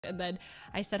And then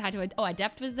I said hi to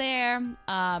Adept was there.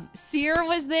 Seer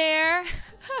was there.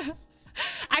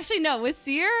 Actually, no, with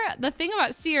Seer, the thing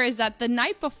about Seer is that the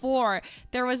night before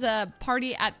there was a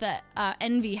party at the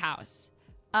Envy house,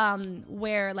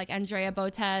 where like Andrea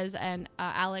Botez and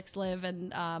Alex live,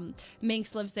 and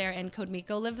Minx lives there, and Code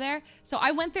Miko live there. So I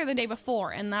went there the day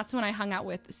before, and that's when I hung out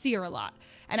with Seer a lot.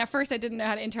 And at first I didn't know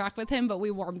how to interact with him, but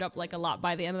we warmed up like a lot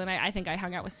by the end of the night. I think I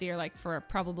hung out with Seer like for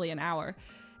probably an hour.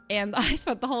 And I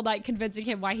spent the whole night convincing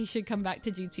him why he should come back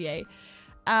to GTA.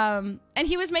 And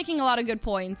he was making a lot of good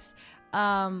points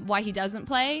why he doesn't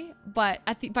play. But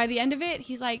by the end of it,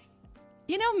 he's like,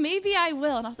 you know, maybe I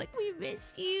will. And I was like, we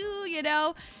miss you, you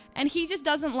know? And he just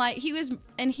doesn't like,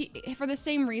 for the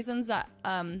same reasons that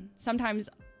sometimes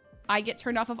I get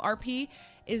turned off of RP,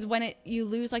 is when you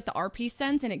lose like the RP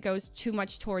sense and it goes too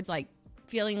much towards like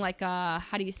feeling like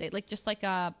how do you say it? Like just like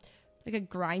a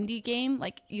grindy game.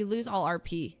 Like you lose all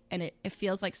RP and it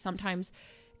feels like sometimes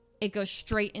it goes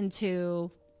straight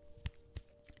into,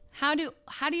 how do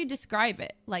you describe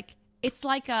it? Like it's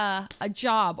like a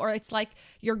job, or it's like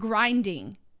you're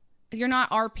grinding. You're not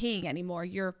RPing anymore.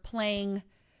 You're playing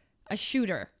a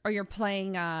shooter, or you're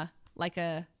playing like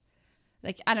I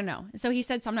don't know. So he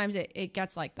said sometimes it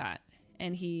gets like that,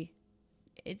 and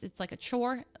it's like a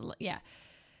chore. Yeah.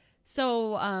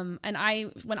 So, and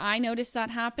when I notice that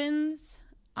happens,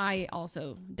 I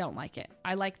also don't like it.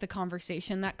 I like the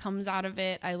conversation that comes out of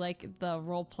it. I like the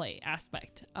role play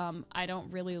aspect. I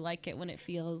don't really like it when it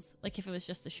feels like if it was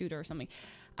just a shooter or something.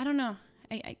 I don't know.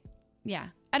 Yeah,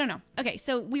 I don't know. Okay,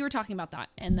 so we were talking about that,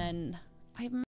 and then